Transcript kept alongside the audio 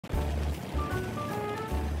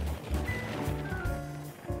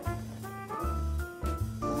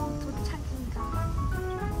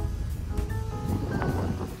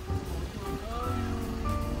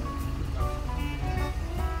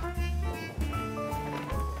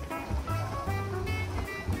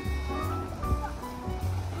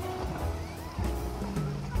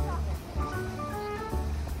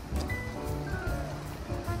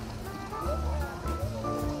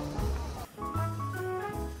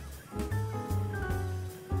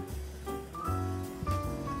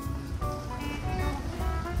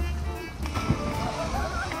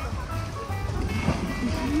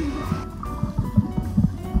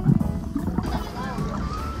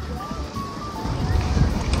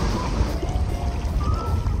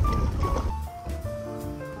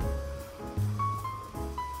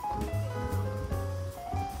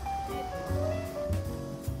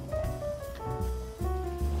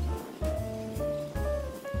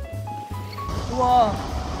와.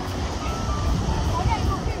 아니야,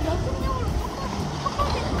 이거 그냥 연속적으로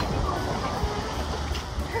섞어서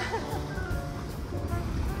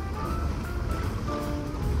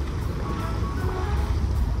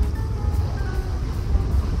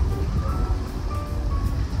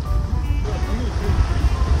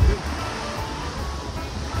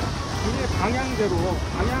방향대로.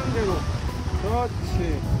 그렇지.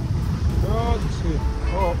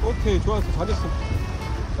 오케이, 좋았어. 잘했어.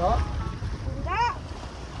 자.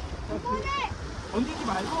 이번에 던지지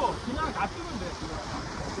말고 그냥 놔두면 돼.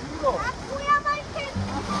 이거. 뭐야, 말ቴ.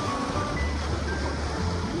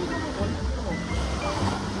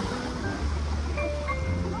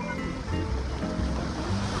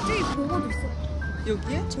 저기 보고도 있어.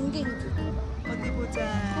 여기에? 전갱이도. 어디 보자.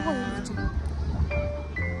 저거 있지.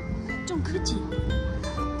 좀 크지?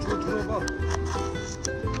 이거 들어봐.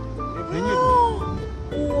 뱅이도.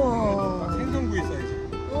 우와. 생선구이 사이즈.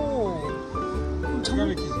 오. 기가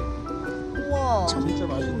막히지. 우와. 진짜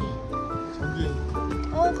맛있네. 전갱이.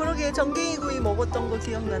 그러게 전갱이 구이 먹었던 거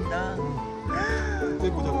기억난다.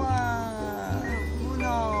 그때 보자. 우와.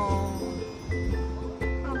 문어.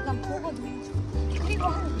 난 보고도 있어. 그리고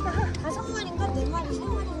한 5마리인가 4마리,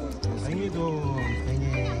 3마리 정도 더 있어. 뱅이도 뱅이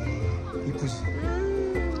이쁘지.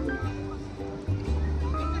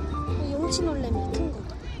 용치놀래미 큰 거.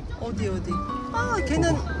 어디? 아,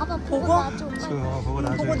 걔는 아빠 보고? 보고 놔줘. 보고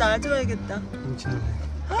보고 놔줘야겠다. 뭉치는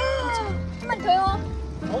한 마리 더요.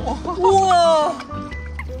 우와.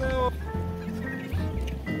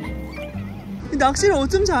 낚시를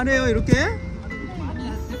어쩜 잘해요, 이렇게?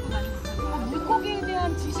 물고기에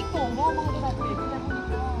대한 지식도 어마어마하더라고 얘기를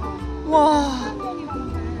해보니까. 와.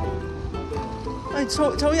 아니,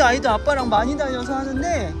 저희 아이도 아빠랑 많이 다녀서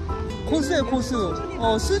하는데 고수예요, 고수.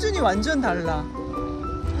 수준이 완전 달라.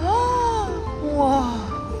 우와.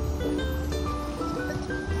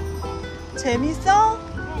 재밌어?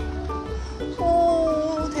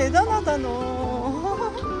 오, 대단하다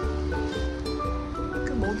너.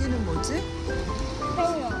 그 먹이는 뭐지?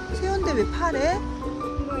 새우요. 새우인데 왜 파래?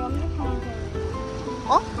 이거 염색하는 거예요.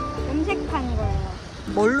 염색한 거예요.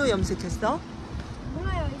 뭘로 염색했어?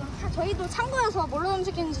 몰라요. 이건 저희도 참고해서 뭘로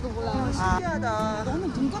염색했는지도 몰라요. 신기하다.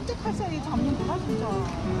 너는 눈 깜짝할 사이에 잡는구나 진짜.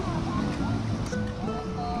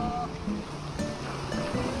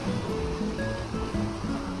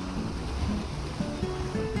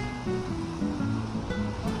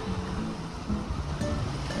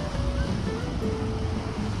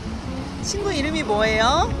 친구 이름이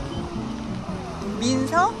뭐예요?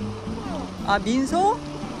 민서? 아, 민소?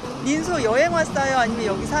 민소 여행 왔어요? 아니면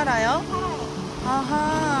여기 살아요?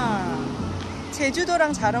 아하.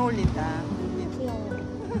 제주도랑 잘 어울린다. 귀여워.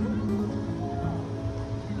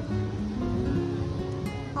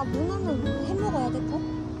 아, 문어는 해 먹어야 돼, 꼭?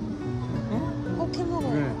 응? 꼭 해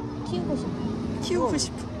먹어요. 그래. 키우고 싶어. 키우고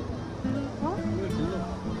싶어.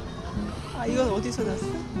 아, 이건 어디서 났어?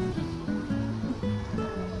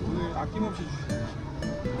 오늘 아낌없이 주시네.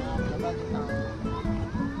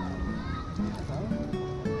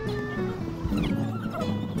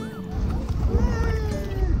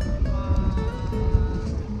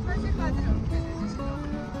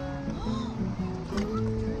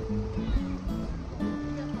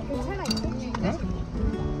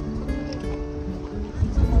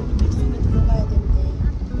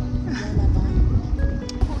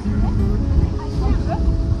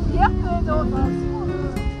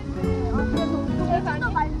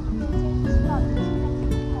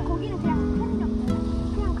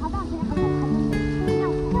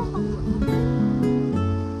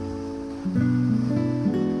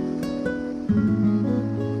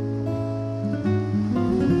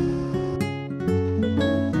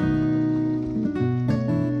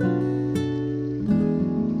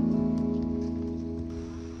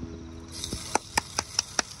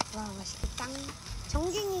 와, 맛있겠다.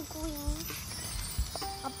 전갱이 구이.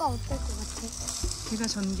 아빠 어떨 것 같아? 걔가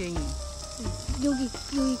전갱이. 여기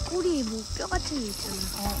꼬리에 뭐 뼈 같은 게 있잖아.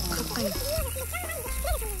 가까이.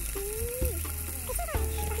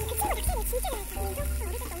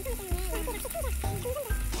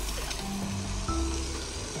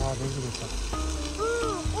 아, 냄새 좋다.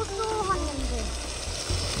 고소한 냄새.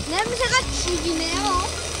 냄새가 죽이네요.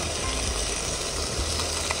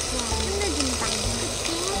 와, 끝내준다.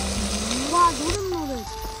 와, 노릇노릇.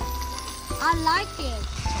 I like it.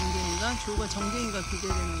 전갱이가? 조가 전갱이가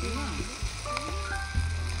기대되는구나.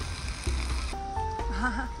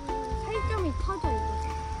 살점이 터져, 이거.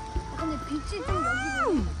 아, 근데 빛이 좀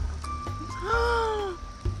여기.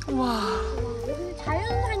 와. 여기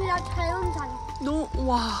자연산이라 자연산.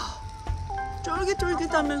 와.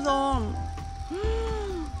 쫄깃쫄깃하면서.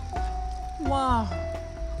 와.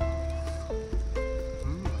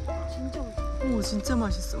 오, 진짜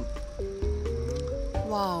맛있어.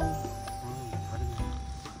 와우.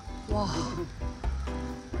 와.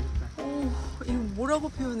 오, 이거 뭐라고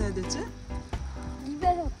표현해야 되지?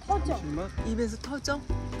 입에서 터져. 입에서 터져?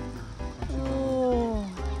 오.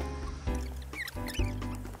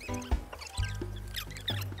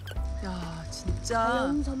 야, 진짜.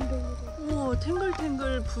 자연 선배님. 오,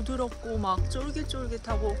 탱글탱글 부드럽고 막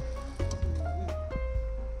쫄깃쫄깃하고